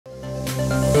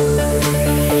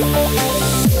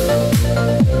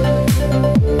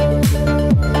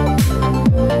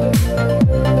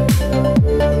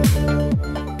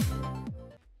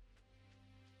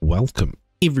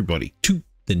everybody to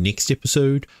the next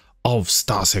episode of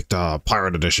Starsector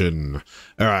Pirate Edition.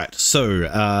 Alright,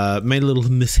 so made a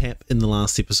little mishap in the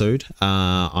last episode.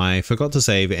 I forgot to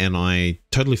save and I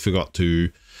totally forgot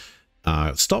to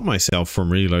stop myself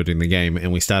from reloading the game,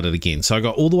 and we started again. So I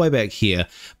got all the way back here,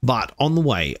 but on the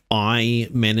way I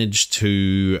managed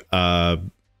to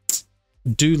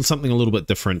do something a little bit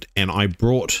different, and I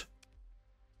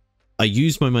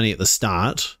used my money at the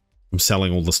start from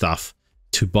selling all the stuff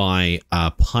to buy a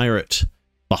pirate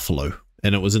buffalo,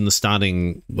 and it was in the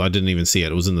starting, I didn't even see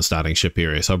it, it was in the starting ship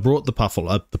area. So I brought the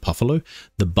buffalo,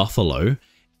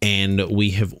 and we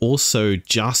have also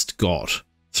just got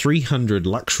 300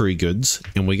 luxury goods,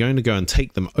 and we're going to go and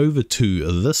take them over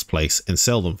to this place and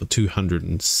sell them for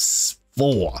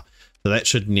 204. So that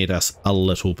should net us a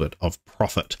little bit of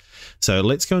profit. So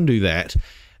let's go and do that.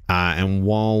 And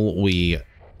while we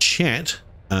chat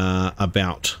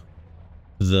about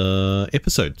the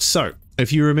episode. So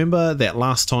if you remember that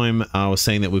last time I was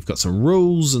saying that we've got some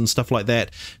rules and stuff like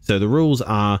that. So the rules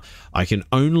are I can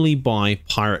only buy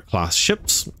pirate class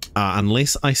ships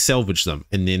unless I salvage them,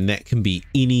 and then that can be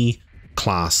any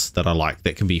class that I like.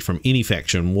 That can be from any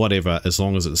faction, whatever, as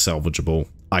long as it's salvageable,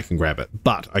 I can grab it.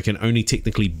 But I can only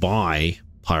technically buy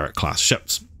pirate class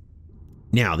ships.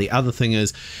 Now, the other thing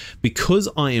is, because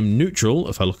I am neutral,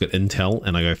 if I look at Intel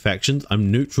and I go factions, I'm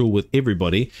neutral with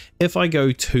everybody. If I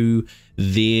go to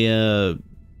their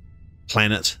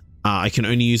planet, I can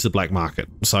only use the black market.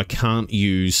 So I can't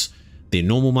use their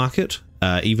normal market.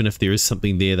 Even if there is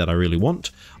something there that I really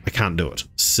want, I can't do it.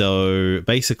 So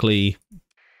basically,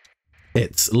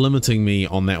 it's limiting me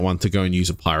on that one to go and use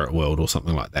a pirate world or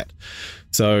something like that.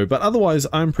 So, but otherwise,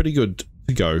 I'm pretty good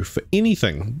to go for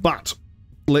anything. But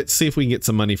let's see if we can get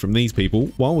some money from these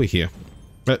people while we're here.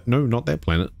 No, not that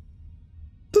planet.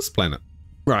 This planet.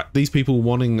 Right, these people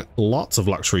wanting lots of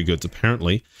luxury goods,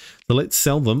 apparently. So let's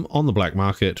sell them on the black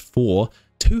market for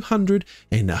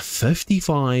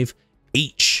 255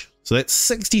 each. So that's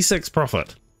 66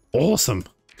 profit. Awesome.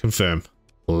 Confirm.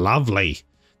 Lovely.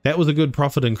 That was a good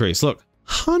profit increase. Look,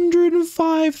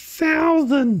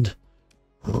 105,000.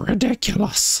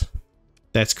 Ridiculous.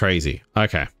 That's crazy.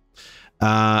 Okay.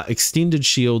 Extended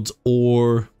shields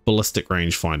or ballistic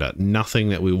rangefinder. Nothing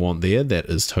that we want there. That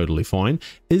is totally fine.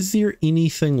 Is there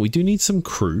anything? We do need some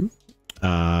crew.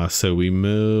 So we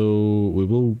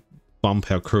will bump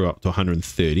our crew up to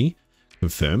 130.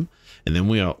 Confirm. And then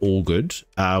we are all good.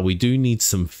 We do need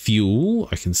some fuel.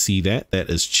 I can see that.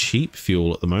 That is cheap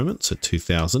fuel at the moment. So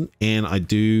 2,000. And I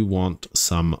do want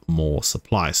some more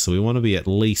supplies. So we want to be at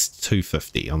least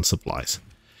 250 on supplies.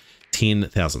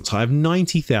 10,000. So I have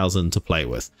 90,000 to play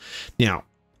with. Now,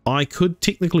 I could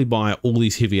technically buy all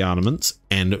these heavy armaments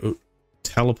and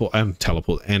teleport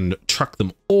and truck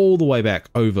them all the way back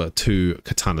over to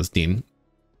Katana's Den.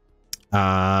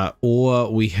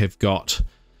 Or we have got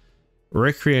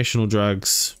recreational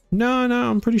drugs. No,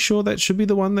 I'm pretty sure that should be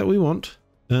the one that we want.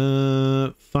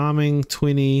 Farming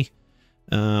 20,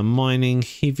 mining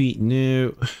heavy.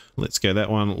 No, let's go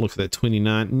that one. Look at that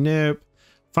 29. Nope.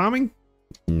 Farming.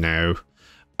 No.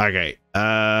 Okay.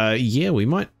 Yeah,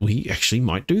 we actually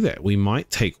might do that. We might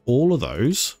take all of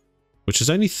those, which is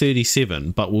only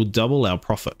 37, but we'll double our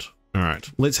profit. All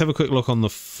right. Let's have a quick look on the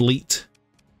fleet.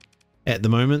 At the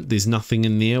moment, there's nothing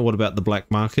in there. What about the black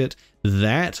market?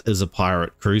 That is a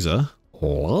pirate cruiser.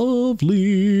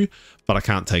 Lovely. But I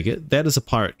can't take it. That is a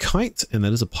pirate kite, and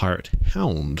that is a pirate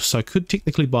hound. So I could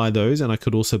technically buy those, and I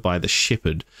could also buy the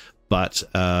shepherd. But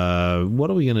what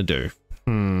are we going to do?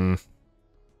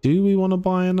 Do we want to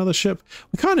buy another ship?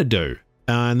 We kind of do.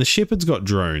 And the shepherd's got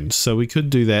drones, so we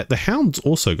could do that. The hound's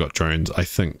also got drones, I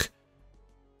think.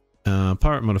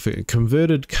 Pirate modifier,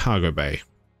 converted cargo bay.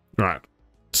 Right.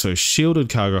 So shielded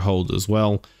cargo hold as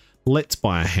well. Let's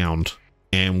buy a hound,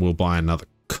 and we'll buy another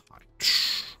kite.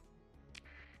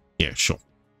 Yeah, sure.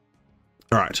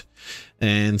 All right.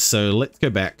 And so let's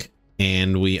go back,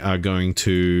 and we are going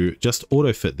to just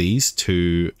auto fit these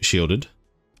to shielded.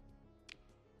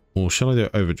 Or shall I do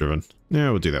overdriven?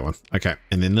 No, we'll do that one. Okay.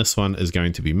 And then this one is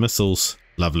going to be missiles.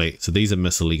 Lovely. So these are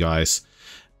missile-y guys.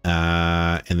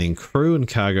 And then crew and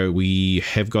cargo, we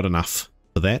have got enough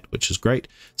for that, which is great.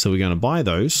 So we're going to buy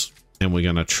those, and we're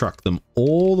going to truck them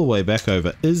all the way back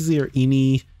over. Is there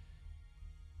any?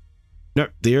 No,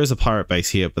 there is a pirate base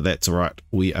here, but that's all right.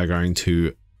 We are going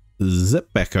to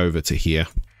zip back over to here,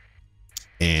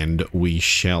 and we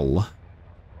shall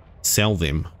sell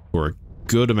them for a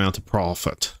good amount of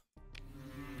profit.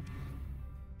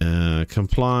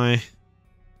 Comply.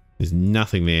 There's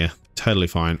nothing there. Totally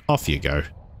fine. Off you go.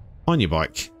 On your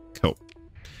bike. Cool.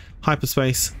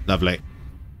 Hyperspace. Lovely.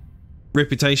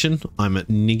 Reputation. I'm at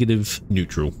negative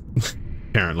neutral.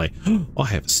 apparently. I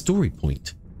have a story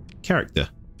point. Character.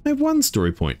 I have 1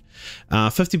 story point.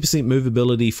 50%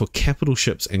 movability for capital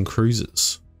ships and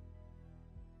cruisers.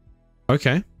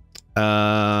 Okay.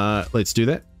 Let's do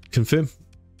that. Confirm.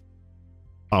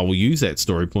 I will use that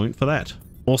story point for that.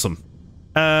 Awesome.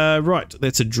 Right,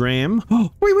 that's a dram.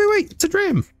 Oh, wait, it's a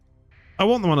dram. I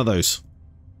want one of those.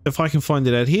 If I can find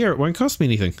it out here, it won't cost me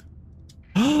anything.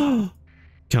 Can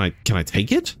I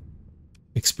take it?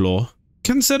 Explore.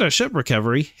 Consider ship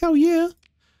recovery. Hell yeah.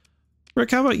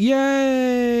 Recover.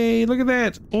 Yay. Look at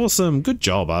that. Awesome. Good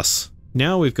job, us.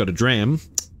 Now we've got a dram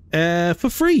for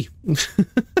free.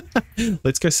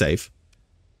 Let's go save.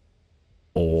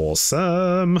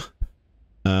 Awesome.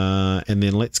 And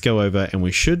then let's go over and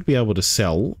we should be able to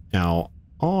sell our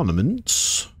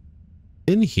ornaments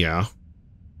in here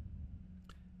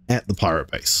at the pirate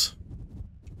base.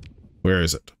 Where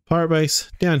is it? Pirate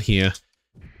base down here.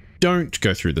 Don't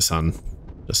go through the sun.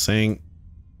 Just saying.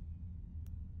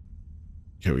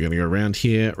 Okay, we're going to go around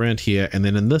here, and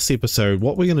then in this episode,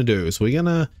 what we're going to do is we're going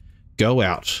to go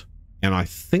out, and I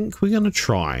think we're going to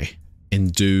try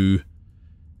and do,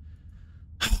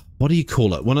 what do you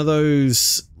call it? One of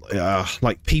those,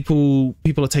 like people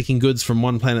are taking goods from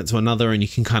one planet to another, and you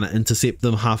can kind of intercept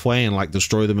them halfway and like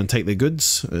destroy them and take their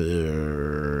goods,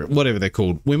 whatever they're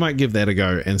called. We might give that a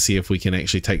go and see if we can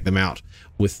actually take them out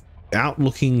without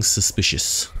looking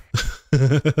suspicious.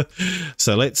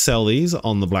 So let's sell these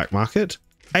on the black market.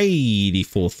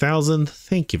 84,000.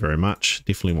 Thank you very much.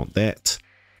 Definitely want that.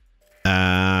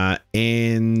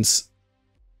 And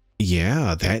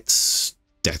yeah, that's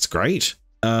great.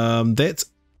 That's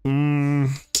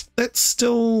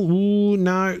still, ooh,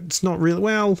 no, it's not really.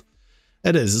 Well,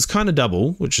 it is. It's kind of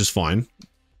double, which is fine.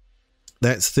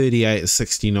 That's 38,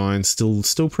 69.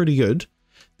 Still pretty good.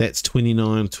 That's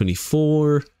 29,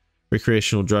 24.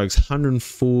 Recreational drugs,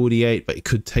 148, but you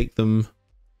could take them.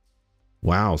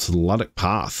 Wow, to the Luddic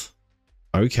Path.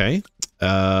 Okay.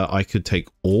 I could take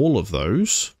all of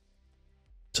those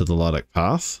to the Luddic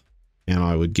Path, and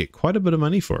I would get quite a bit of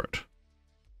money for it.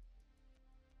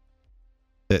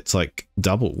 That's like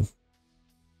double.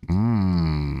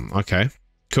 Okay.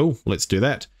 Cool. Let's do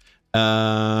that.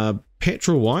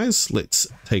 Petrol-wise, let's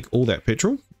take all that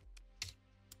petrol.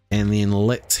 And then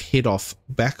let's head off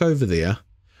back over there.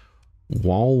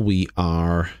 While we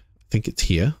are, I think it's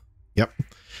here. Yep.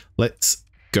 Let's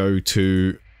go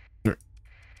to,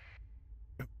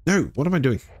 no, what am I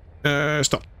doing?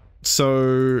 Stop.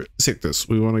 So sectors,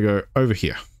 we want to go over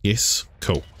here. Yes.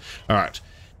 Cool. All right.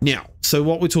 Now, so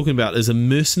what we're talking about is a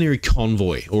mercenary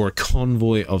convoy or a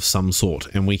convoy of some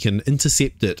sort, and we can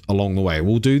intercept it along the way.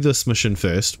 We'll do this mission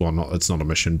first. Well, it's not a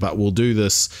mission, but we'll do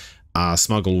this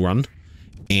smuggle run,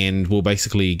 and we'll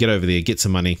basically get over there, get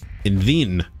some money, and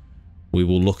then we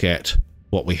will look at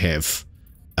what we have.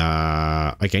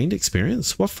 I gained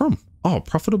experience. What from? Oh,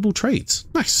 profitable trades.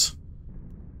 Nice.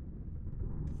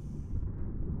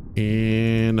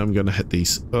 And I'm going to hit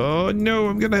these. Oh, no,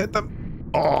 I'm going to hit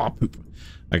them. Oh, poop.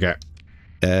 Okay.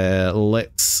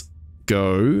 Let's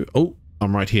go. Oh,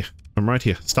 I'm right here. I'm right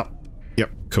here. Stop. Yep,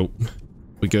 cool.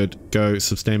 We good. Go,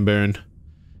 substand burn.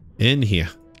 In here.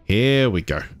 Here we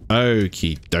go.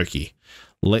 Okie dokie.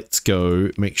 Let's go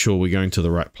make sure we're going to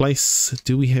the right place.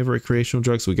 Do we have recreational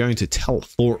drugs? We're going to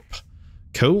Telthorpe.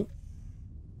 Cool.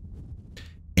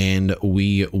 And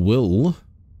we will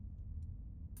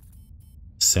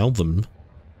sell them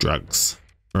drugs.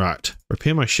 Right.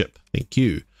 Repair my ship. Thank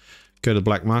you. Go to the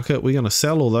black market. We're going to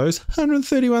sell all those.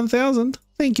 131,000.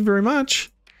 Thank you very much.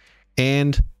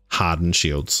 And hardened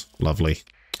shields. Lovely.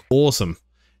 Awesome.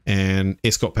 And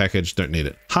escort package. Don't need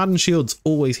it. Hardened shields.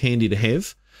 Always handy to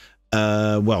have.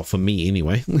 Well, for me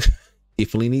anyway.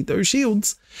 Definitely need those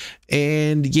shields.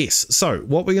 And yes, so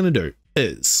what we're going to do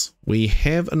is we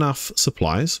have enough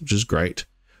supplies, which is great.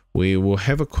 We will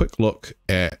have a quick look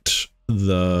at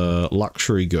the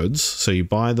luxury goods. So you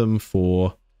buy them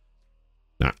for,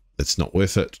 no, it's not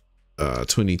worth it.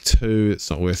 22, it's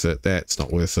not worth it. That's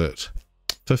not worth it.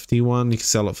 51, you can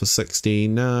sell it for 60.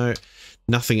 No,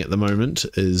 nothing at the moment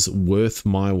is worth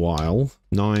my while.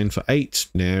 9 for 8.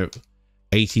 No.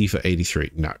 80 for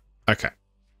 83. No. Okay.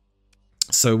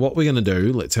 So what we're going to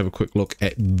do, let's have a quick look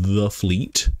at the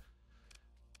fleet.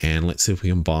 And let's see if we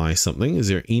can buy something. Is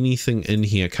there anything in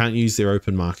here? Can't use their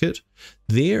open market.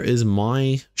 There is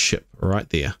my ship right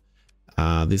there.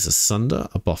 There's a Sunder,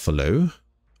 a Buffalo.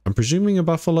 I'm presuming a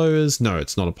Buffalo is... No,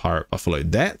 it's not a pirate Buffalo.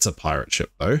 That's a pirate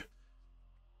ship, though.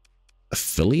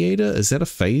 Affiliator? Is that a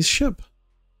phase ship?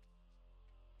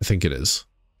 I think it is.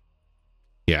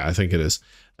 Yeah, I think it is.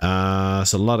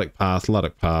 So Luddic Path,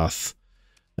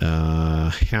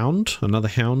 Hound, another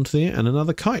Hound there, and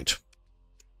another Kite.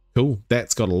 Cool.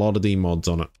 That's got a lot of D mods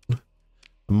on it.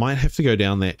 I might have to go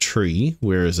down that tree.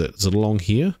 Where is it? Is it along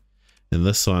here? And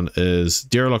this one is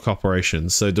derelict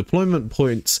operations. So deployment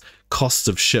points costs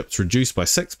of ships reduced by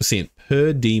 6%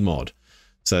 per D mod.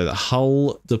 So the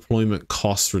hull deployment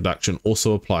cost reduction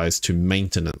also applies to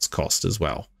maintenance cost as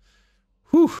well.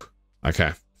 Whew.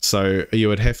 Okay. So you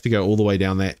would have to go all the way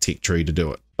down that tech tree to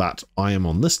do it. But I am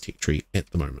on this tech tree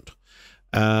at the moment.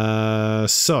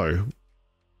 So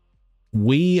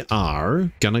we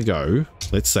are going to go,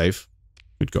 let's save.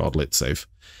 Good God, let's save.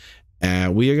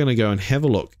 We are going to go and have a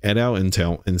look at our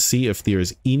intel and see if there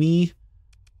is any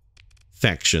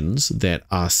factions that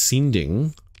are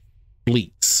sending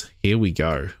fleets. Here we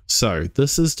go. So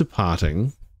this is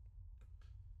departing.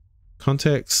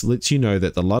 Contacts lets you know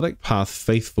that the Luddic Path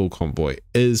Faithful convoy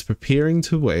is preparing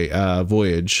to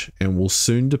voyage and will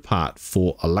soon depart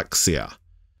for Elixir.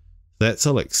 That's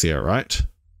Elixir, right?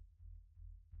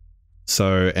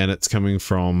 So, and it's coming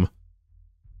from...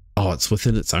 Oh, it's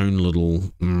within its own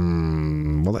little...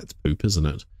 well, that's poop, isn't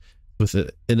it? Within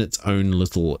its own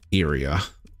little area.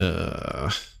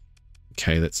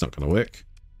 Okay, that's not going to work.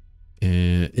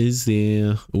 Is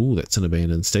there... Oh, that's an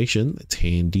abandoned station. That's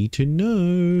handy to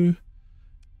know.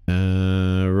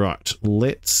 Right,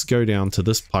 let's go down to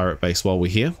this pirate base while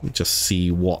we're here. Just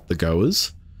see what the go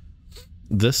is.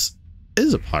 This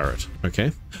is a pirate.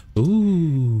 Okay.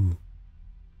 Ooh.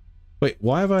 Wait,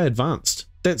 why have I advanced?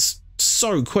 That's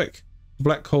so quick.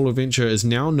 Black Hole Adventure is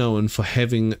now known for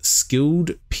having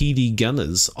skilled PD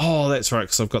gunners. Oh, that's right,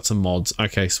 because I've got some mods.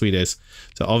 Okay, sweet as.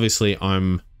 So obviously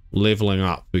I'm leveling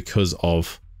up because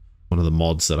of one of the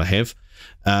mods that I have.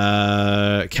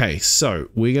 Okay, so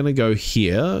we're going to go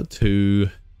here to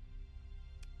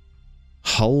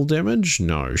hull damage.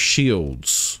 No,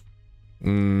 shields.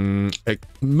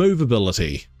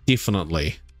 Movability,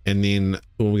 definitely. And then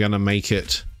we're going to make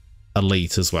it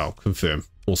elite as well. Confirm.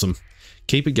 Awesome.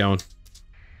 Keep it going.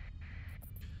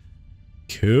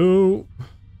 Cool.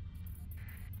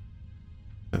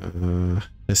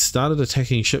 Has started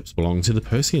attacking ships belonging to the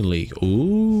Persian League.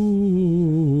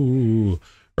 Ooh.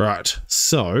 Right.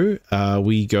 So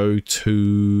we go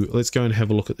to... Let's go and have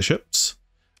a look at the ships.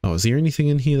 Oh, is there anything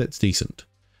in here that's decent?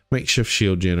 Makeshift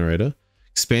shield generator.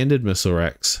 Expanded missile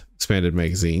racks. Expanded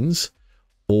magazines.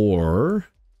 Or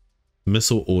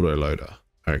missile autoloader.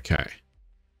 Okay.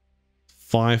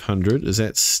 500. Is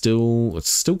that still... It's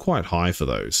still quite high for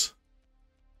those.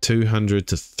 200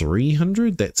 to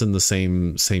 300. That's in the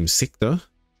same sector.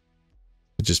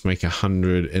 Just make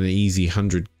 100, an easy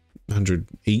 100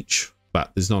 each,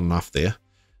 but there's not enough there.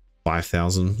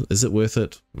 5,000. Is it worth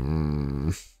it?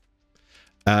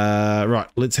 Right.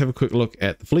 Let's have a quick look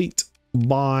at the fleet.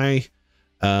 Bye.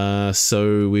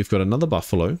 So we've got another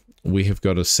Buffalo. We have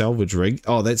got a salvage rig.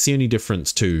 Oh, that's the only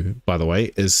difference too, by the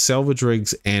way, is salvage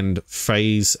rigs and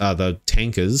phase, the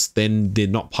tankers, then they're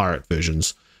not pirate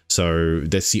versions. So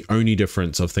that's the only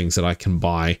difference of things that I can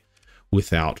buy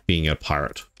without being a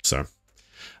pirate. So,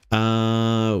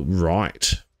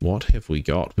 right. What have we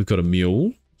got? We've got a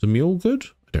mule. Is a mule good?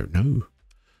 I don't know.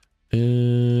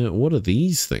 What are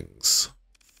these things?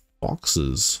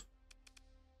 Foxes.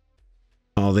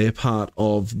 Oh, they're part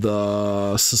of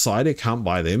the society. I can't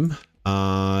buy them.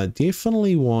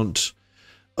 Definitely want...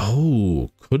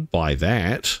 Oh, could buy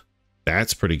that.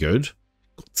 That's pretty good.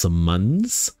 Got some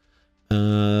muns.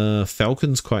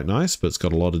 Falcon's quite nice, but it's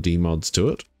got a lot of D mods to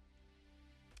it.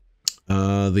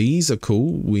 These are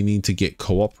cool. We need to get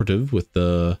cooperative with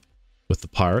the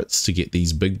pirates to get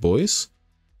these big boys.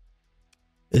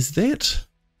 Does that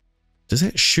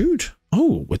shoot?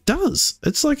 Oh, it does.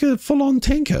 It's like a full-on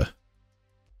tanker.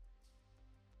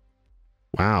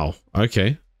 Wow.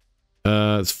 Okay.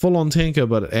 It's full-on tanker,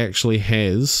 but it actually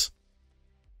has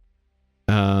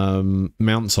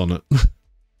mounts on it.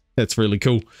 That's really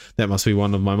cool. That must be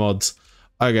one of my mods.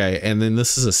 Okay, and then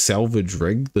this is a salvage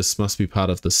rig. This must be part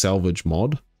of the salvage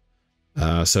mod.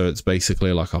 So it's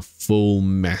basically like a full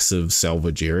massive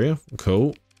salvage area.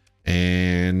 Cool.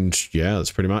 And yeah,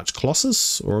 that's pretty much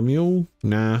Colossus or a mule.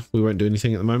 Nah, we won't do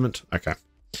anything at the moment. Okay.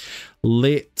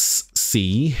 Let's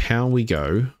see how we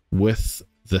go with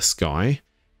this guy.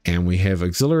 And we have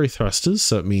auxiliary thrusters.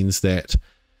 So it means that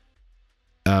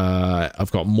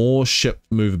I've got more ship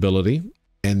movability.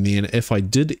 And then if I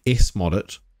did S-mod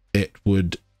it, it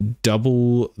would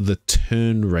double the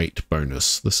turn rate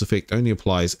bonus. This effect only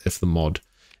applies if the mod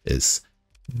is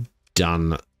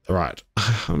done. Right.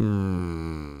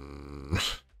 Hardened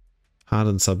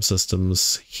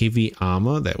subsystems, heavy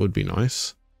armor. That would be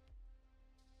nice.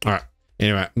 All right.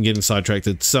 Anyway, I'm getting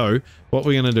sidetracked. So what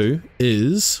we're going to do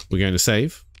is we're going to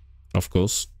save, of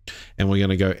course, and we're going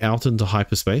to go out into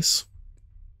hyperspace.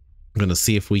 I'm going to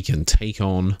see if we can take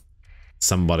on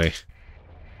somebody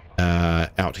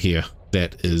out here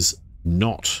that is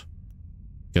not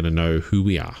going to know who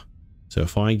we are. So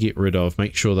if I get rid of,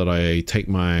 make sure that I take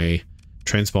my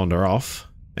transponder off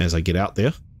as I get out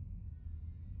there.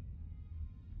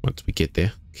 Once we get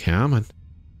there, come on.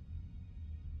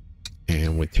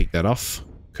 And we take that off.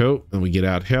 Cool. And we get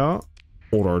out here.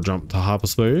 Auto jump to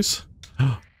hyperspace.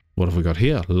 What have we got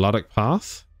here? Luddic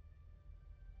path.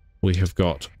 We have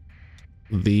got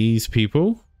these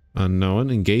people. Unknown.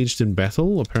 Engaged in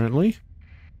battle, apparently.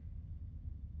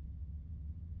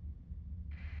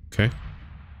 Okay.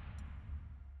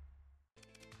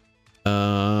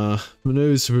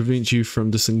 Maneuvers to prevent you from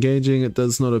disengaging. It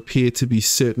does not appear to be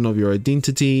certain of your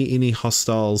identity. Any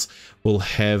hostiles will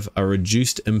have a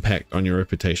reduced impact on your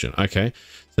reputation. Okay,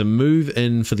 so move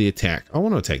in for the attack. I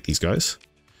want to attack these guys.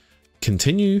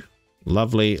 Continue.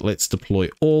 Lovely. Let's deploy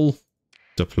all.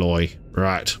 Deploy.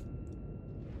 Right.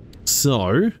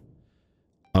 So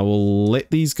I will let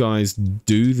these guys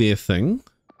do their thing.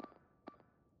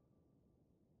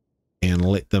 And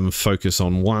let them focus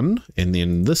on one, and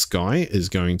then this guy is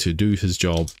going to do his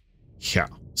job here.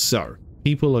 So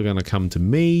people are going to come to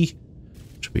me,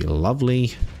 which will be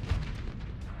lovely.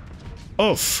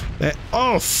 Off! That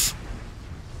off!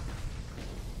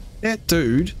 That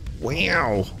dude!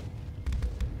 Wow!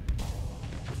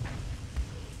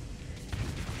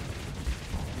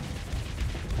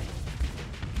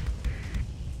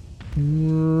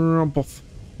 Rump off.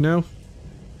 No.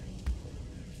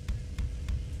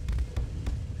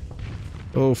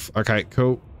 Oof. Okay,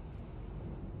 cool.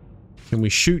 Can we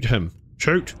shoot him?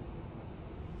 Shoot!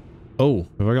 Oh,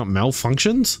 have I got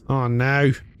malfunctions? Oh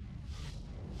no.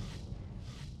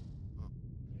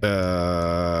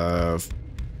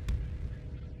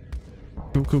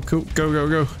 Cool.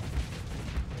 Go.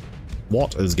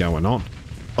 What is going on?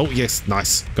 Oh yes,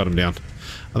 nice. Got him down.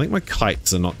 I think my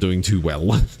kites are not doing too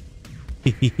well.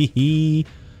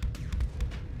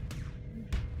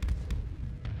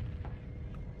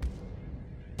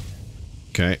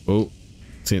 Okay, oh,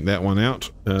 sent that one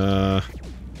out.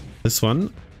 This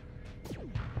one.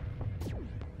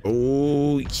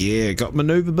 Oh, yeah, got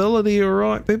maneuverability,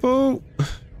 alright, people.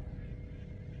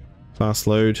 Fast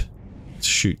load. Let's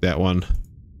shoot that one.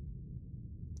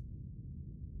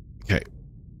 Okay.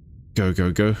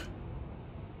 Go.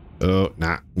 Oh,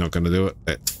 nah, not gonna do it.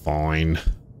 That's fine.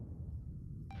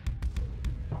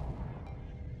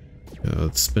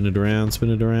 Let's spin it around.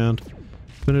 Spin it around.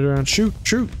 Shoot.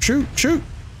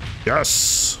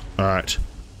 Yes. All right.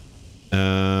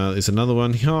 There's another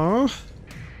one here.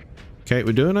 Okay,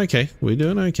 we're doing okay.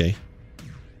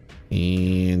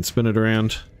 And spin it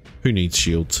around. Who needs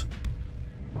shields?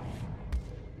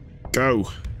 Go.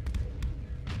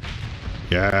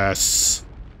 Yes.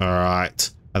 All right.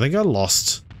 I think I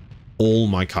lost all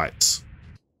my kites.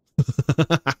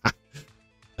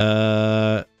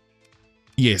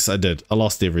 Yes, I did. I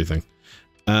lost everything.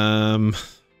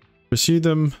 Pursue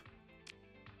them.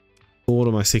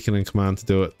 Order my second in command to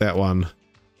do it. That one.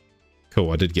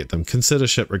 Cool, I did get them. Consider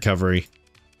ship recovery.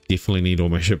 Definitely need all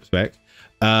my ships back.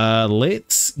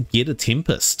 Let's get a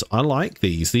Tempest. I like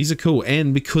these. These are cool.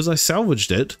 And because I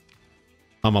salvaged it,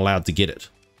 I'm allowed to get it.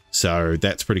 So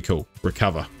that's pretty cool.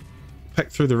 Recover. Pick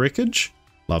through the wreckage.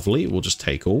 Lovely. We'll just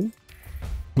take all.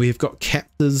 We've got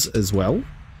captors as well.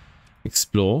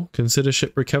 Explore. Consider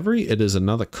ship recovery. It is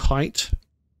another kite.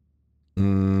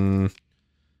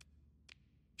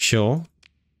 Sure.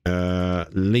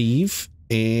 Leave.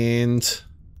 And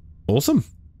awesome.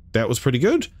 That was pretty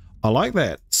good. I like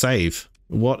that. Save.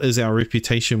 What is our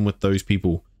reputation with those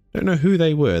people? Don't know who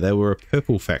they were. They were a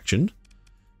purple faction.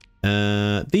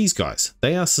 These guys.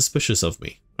 They are suspicious of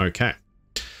me. Okay.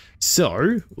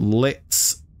 So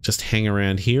let's just hang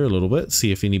around here a little bit.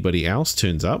 See if anybody else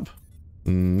turns up.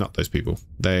 Not those people.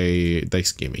 They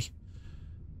scare me.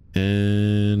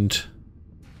 And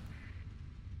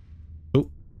oh,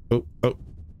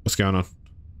 what's going on?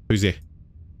 Who's there?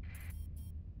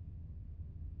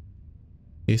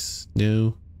 Yes,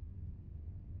 no.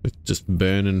 It's just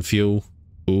burning fuel.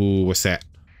 Oh, what's that?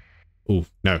 Oh,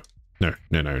 no.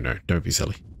 Don't be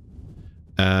silly.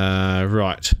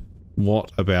 Right.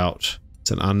 What about,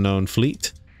 it's an unknown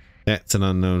fleet. That's an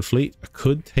unknown fleet. I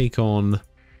could take on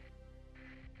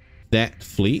that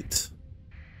fleet.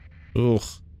 Oh,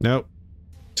 no.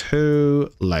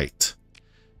 Too late.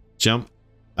 Jump.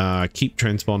 Keep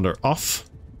transponder off.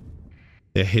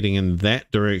 They're heading in that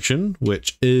direction,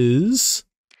 which is...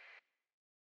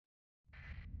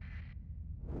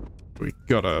 We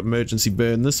got an emergency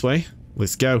burn this way.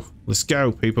 Let's go. Let's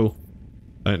go, people.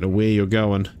 I don't know where you're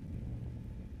going.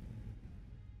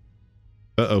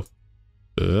 Uh-oh.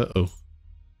 Uh-oh.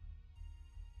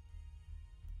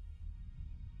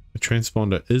 The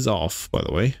transponder is off, by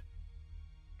the way.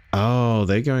 Oh,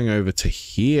 they're going over to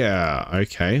here.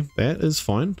 Okay, that is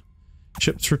fine.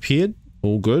 Ship's repaired.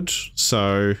 All good.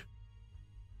 So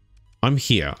I'm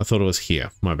here. I thought it was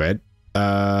here. My bad.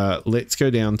 Let's go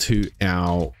down to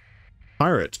our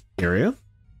pirate area.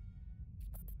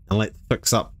 And let's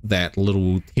fix up that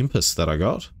little Tempest that I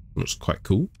got. Which is quite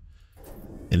cool.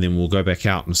 And then we'll go back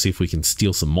out and see if we can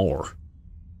steal some more.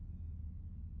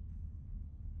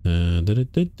 Hey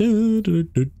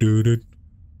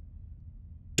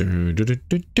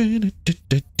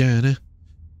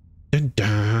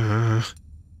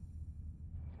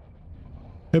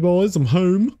boys, I'm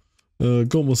home.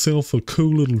 Got myself a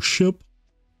cool little ship.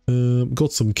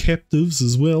 Got some captives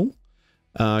as well.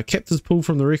 Captives pulled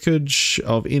from the wreckage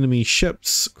of enemy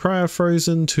ships,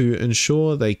 cryo-frozen to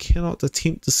ensure they cannot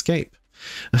attempt escape.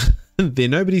 They're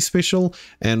nobody special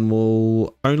and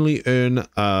will only earn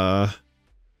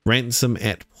ransom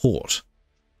at port.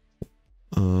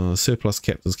 Surplus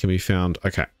captains can be found.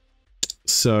 Okay,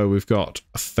 so we've got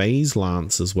a phase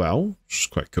lance as well, which is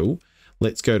quite cool.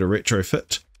 Let's go to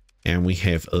retrofit, and we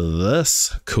have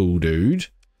this cool dude.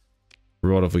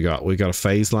 What have we got? We got a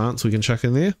phase lance we can chuck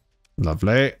in there.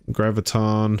 Lovely.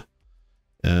 Graviton.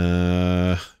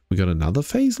 We got another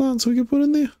phase lance we can put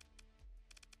in there.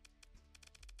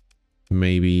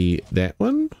 Maybe that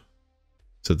one.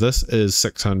 So this is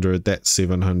 600, that's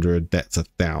 700, that's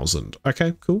 1,000.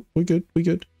 Okay, cool. We're good. We're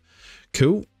good.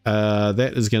 Cool.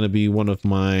 That is going to be one of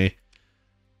my...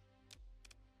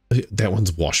 That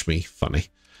one's wash me. Funny.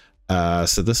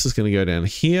 So this is going to go down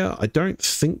here. I don't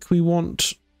think we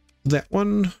want that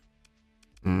one.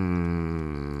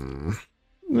 No,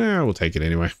 we'll take it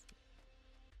anyway.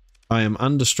 I am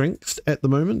under strength at the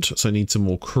moment, so I need some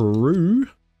more crew.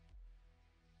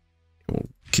 We'll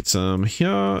get some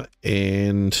here,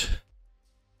 and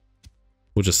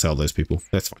we'll just sell those people.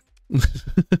 That's fine.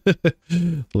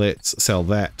 Let's sell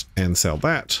that and sell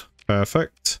that.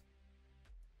 Perfect.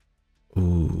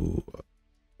 Ooh.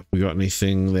 Have we got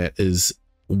anything that is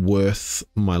worth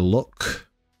my look?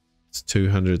 It's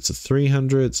 200 to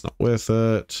 300. It's not worth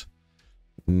it.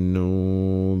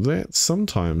 No, that's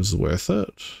sometimes worth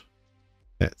it.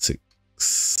 That's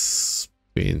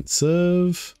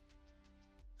expensive.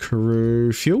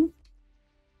 Crew fuel.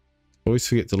 Always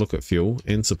forget to look at fuel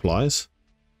and supplies.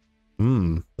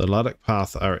 The Lardic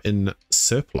path are in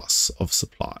surplus of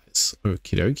supplies.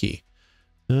 Okie dokie.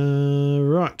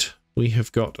 Right. We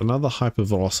have got another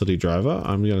hypervelocity driver.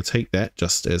 I'm going to take that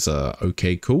just as a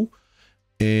okay, cool.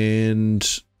 And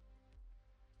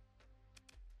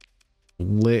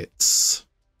let's...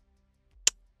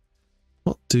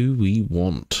 What do we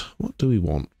want? What do we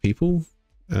want, people?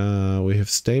 We have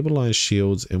stabilized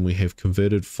shields and we have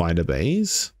converted fighter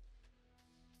bays.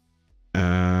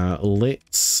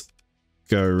 Let's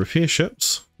go repair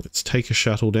ships. Let's take a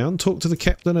shuttle down. Talk to the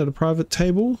captain at a private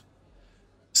table.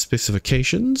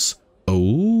 Specifications. Oh.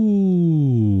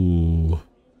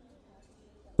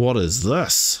 What is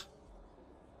this?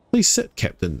 Please sit,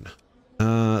 Captain.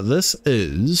 This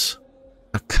is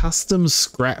a custom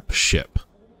scrap ship.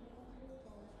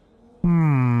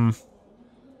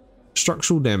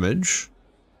 Structural damage.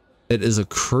 It is a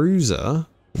cruiser.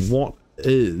 What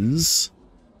is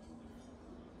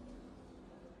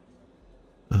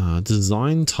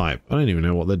design type? I don't even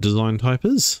know what the design type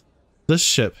is. This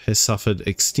ship has suffered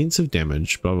extensive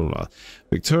damage, blah blah blah.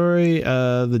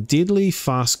 Victoria, the deadly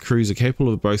fast cruiser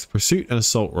capable of both pursuit and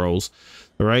assault roles.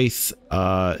 The Wraith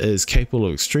is capable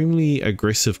of extremely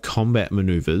aggressive combat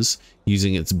maneuvers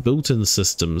using its built-in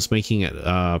systems, making it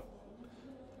oh,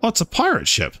 it's a pirate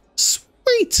ship.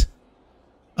 Sweet.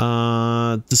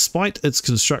 Despite its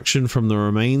construction from the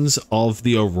remains of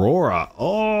the Aurora.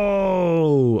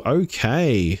 Oh,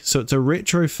 okay. So it's a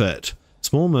retrofit.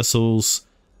 Small missiles,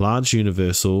 large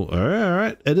universal. All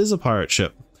right, it is a pirate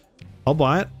ship. I'll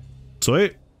buy it.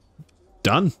 Sweet.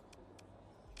 Done.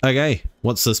 Okay,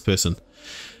 what's this person?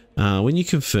 When you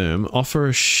confirm, offer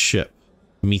a ship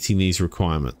meeting these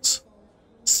requirements.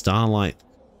 Starlight.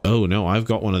 Oh no, I've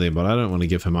got one of them, but I don't want to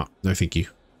give him up. No, thank you.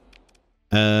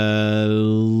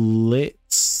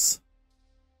 Let's...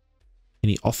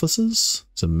 Any officers?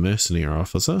 It's a mercenary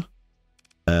officer.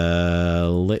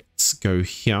 Let's go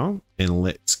here and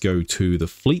let's go to the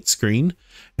fleet screen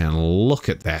and look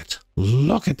at that.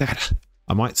 Look at that.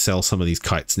 I might sell some of these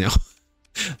kites now.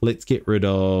 Let's get rid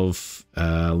of,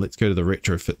 let's go to the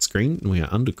retrofit screen. We are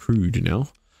undercrewed now.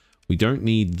 We don't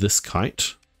need this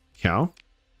kite. How?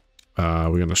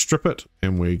 We're going to strip it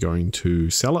and we're going to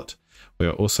sell it.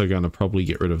 We're also going to probably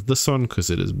get rid of this one because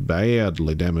it is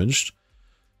badly damaged.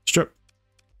 Strip.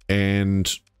 and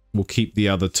we'll keep the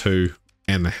other 2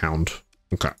 and the hound.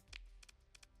 Okay.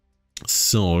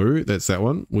 So that's that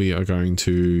one. We are going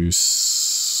to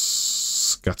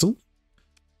scuttle.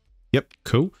 Yep,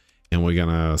 cool. And we're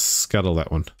gonna scuttle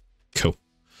that one. Cool.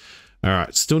 All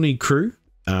right, still need crew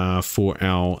for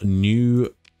our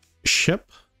new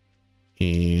ship,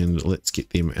 and let's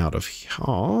get them out of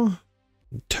here.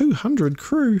 200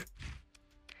 crew.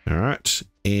 All right,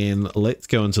 and let's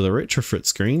go into the retrofit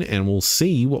screen, and we'll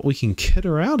see what we can kit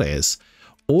her out as.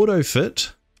 Auto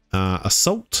fit,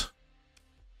 assault,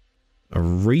 a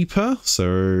Reaper.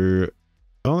 So,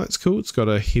 oh, that's cool. It's got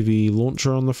a heavy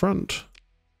launcher on the front.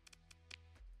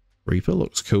 Reaper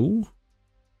looks cool.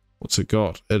 What's it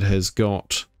got? It has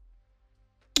got,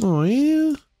 oh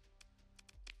yeah.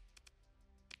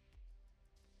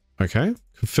 Okay,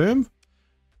 confirm.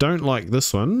 Don't like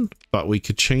this one, but we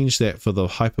could change that for the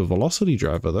hypervelocity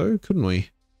driver though, couldn't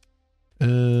we?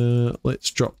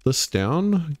 Let's drop this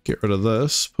down, get rid of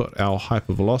this, put our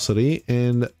hypervelocity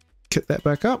and kit that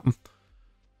back up.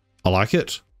 I like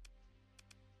it.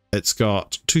 It's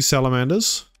got 2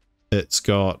 salamanders. It's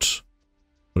got,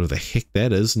 whatever the heck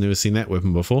that is, never seen that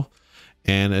weapon before.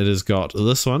 And it has got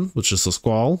this one, which is the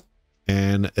squall,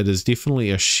 and it is definitely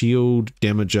a shield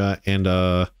damager and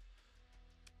a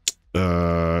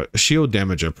shield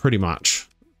damager, pretty much.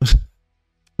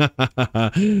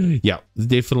 Yeah,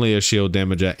 definitely a shield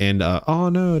damager and oh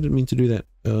no, I didn't mean to do that.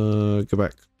 Go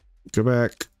back,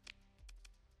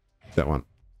 that one.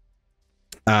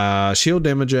 Shield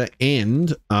damager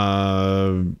and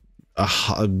a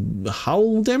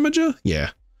hull damager.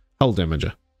 Yeah, hull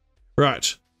damager.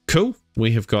 Right, cool.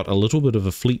 We have got a little bit of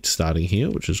a fleet starting here,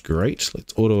 which is great.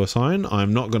 Let's auto assign.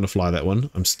 I'm not going to fly that one.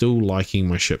 I'm still liking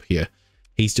my ship here.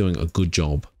 He's doing a good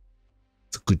job.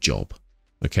 It's a good job.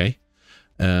 Okay.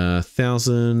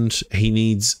 1,000. He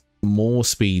needs more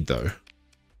speed though.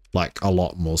 Like a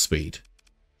lot more speed.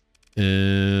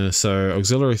 So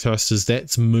auxiliary thrusters,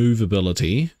 that's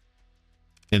movability.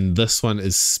 And this one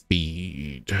is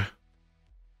speed.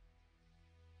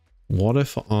 What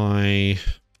if I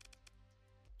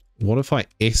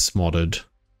S-modded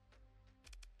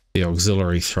the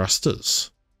auxiliary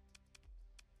thrusters?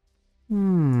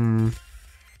 And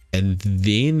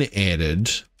then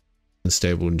added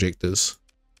unstable injectors.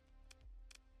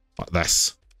 Like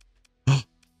this.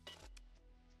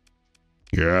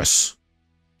 Yes.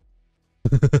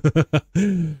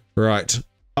 Right.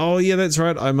 Oh yeah, that's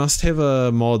right. I must have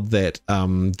a mod that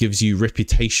gives you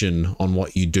reputation on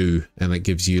what you do, and it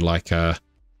gives you like a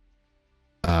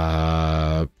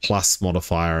plus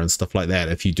modifier and stuff like that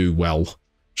if you do well,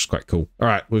 which is quite cool. All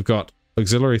right, we've got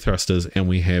auxiliary thrusters and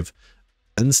we have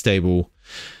unstable,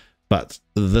 but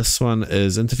this one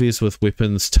is interferes with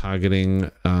weapons targeting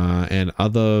and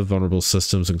other vulnerable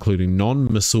systems, including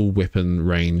non-missile weapon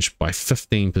range by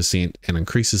 15% and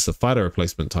increases the fighter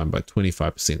replacement time by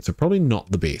 25%. So probably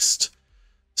not the best.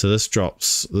 So this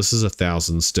drops, this is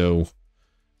 1,000 still.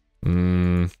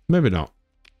 Maybe not.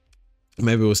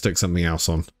 Maybe we'll stick something else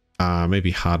on.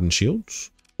 Maybe hardened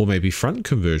shields, or maybe front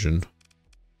conversion,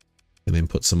 and then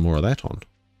put some more of that on.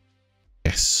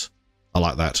 Yes, I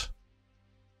like that.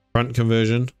 Front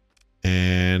conversion,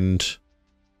 and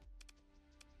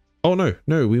oh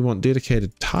no, we want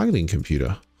dedicated targeting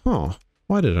computer. Huh,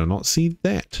 why did I not see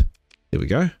that? There we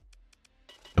go. And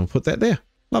we'll put that there.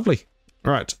 Lovely.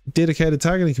 All right, dedicated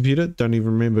targeting computer. Don't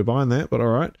even remember buying that, but all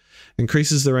right.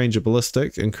 Increases the range of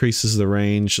ballistic, increases the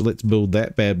range. Let's build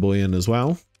that bad boy in as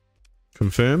well.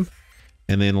 Confirm.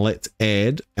 And then let's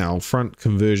add our front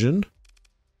conversion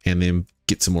and then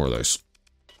get some more of those.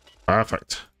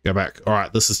 Perfect. Go back. All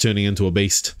right, this is turning into a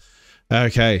beast.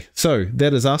 Okay, so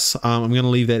that is us. I'm going to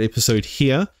leave that episode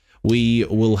here. We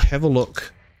will have a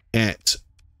look at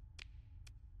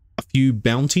a few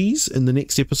bounties in the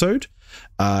next episode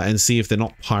and see if they're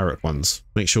not pirate ones.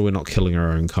 Make sure we're not killing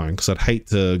our own kind, because I'd hate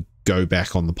to go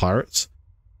back on the pirates.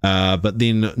 But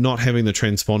then not having the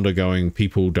transponder going,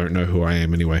 people don't know who I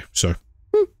am anyway. So,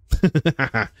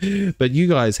 but you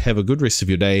guys have a good rest of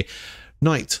your day,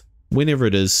 night, whenever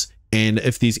it is. And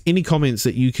if there's any comments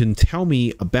that you can tell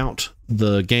me about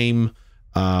the game,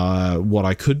 what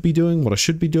I could be doing, what I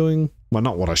should be doing, well,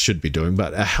 not what I should be doing,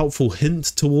 but a helpful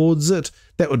hint towards it,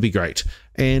 that would be great.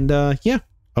 And yeah,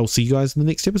 I'll see you guys in the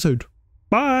next episode.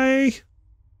 Bye!